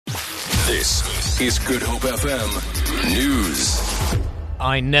This is Good Hope FM News.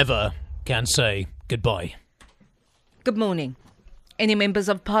 I never can say goodbye. Good morning. Any members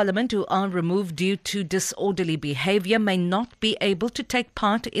of Parliament who are removed due to disorderly behaviour may not be able to take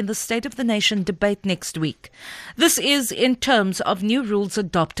part in the State of the Nation debate next week. This is in terms of new rules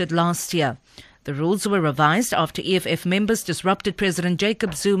adopted last year. The rules were revised after EFF members disrupted President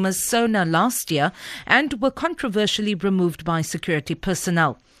Jacob Zuma's SONA last year and were controversially removed by security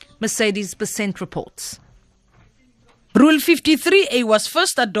personnel. Mercedes Besent reports. Rule 53A was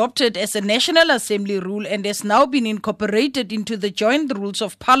first adopted as a National Assembly rule and has now been incorporated into the joint rules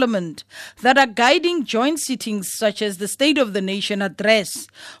of Parliament that are guiding joint sittings such as the State of the Nation address.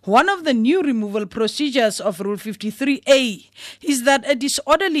 One of the new removal procedures of Rule 53A is that a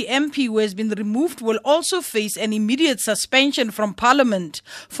disorderly MP who has been removed will also face an immediate suspension from Parliament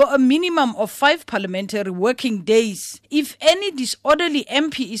for a minimum of 5 parliamentary working days. If any disorderly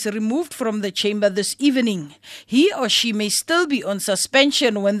MP is removed from the chamber this evening, he or she may still be on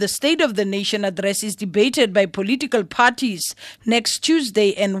suspension when the State of the Nation address is debated by political parties next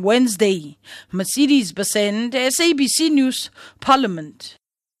Tuesday and Wednesday. Mercedes Besent, SABC News, Parliament.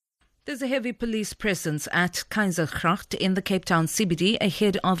 There's a heavy police presence at Keizersgracht in the Cape Town CBD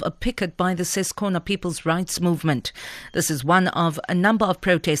ahead of a picket by the Seskona People's Rights Movement. This is one of a number of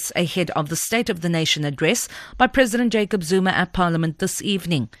protests ahead of the State of the Nation address by President Jacob Zuma at Parliament this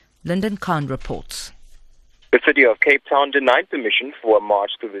evening. Lyndon Khan reports. The City of Cape Town denied permission for a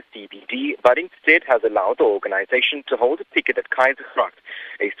march through the CBD, but instead has allowed the organization to hold a picket at Keizersgracht.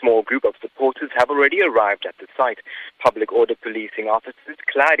 A small group of supporters have already arrived at the site. Public order policing officers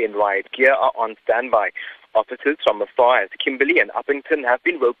clad in riot gear are on standby. Officers from as far as Kimberley and Uppington have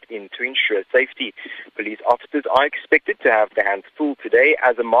been roped in to ensure safety. Police officers are expected to have their hands full today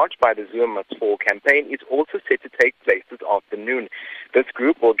as a march by the Zuma Must Fall campaign is also set to take place this afternoon. This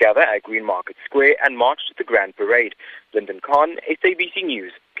group will gather at Green Market Square and march to the Grand Parade. Lyndon Khan, SABC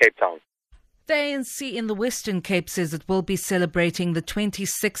News, Cape Town. The ANC in the Western Cape says it will be celebrating the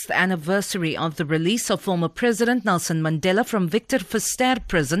 26th anniversary of the release of former President Nelson Mandela from Victor Verster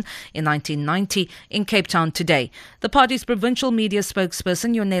prison in 1990 in Cape Town today. The party's provincial media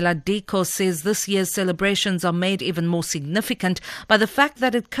spokesperson Yonela Diko says this year's celebrations are made even more significant by the fact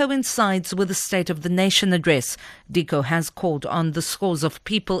that it coincides with the State of the Nation address. Diko has called on the scores of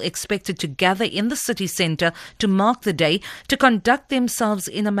people expected to gather in the city centre to mark the day to conduct themselves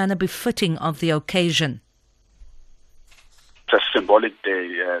in a manner befitting of the occasion. It's a symbolic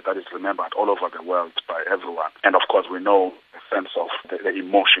day that is remembered all over the world by everyone. And of course, we know the sense of the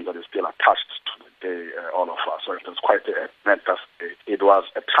emotion that is still attached to the day, all of us. So it was quite a momentous day. It was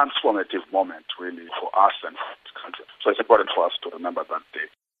a transformative moment, really, for us and for the country. So it's important for us to remember that day.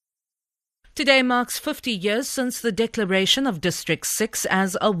 Today marks 50 years since the declaration of District 6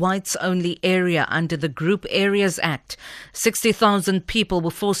 as a whites-only area under the Group Areas Act. 60,000 people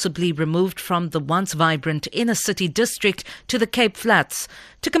were forcibly removed from the once vibrant inner city district to the Cape Flats.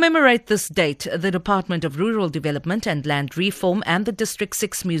 To commemorate this date, the Department of Rural Development and Land Reform and the District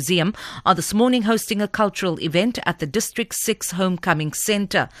 6 Museum are this morning hosting a cultural event at the District 6 Homecoming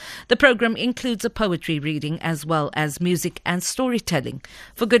Centre. The program includes a poetry reading as well as music and storytelling.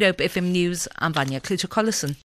 For Good Hope FM News, I'm Vanya Kluter-Collison.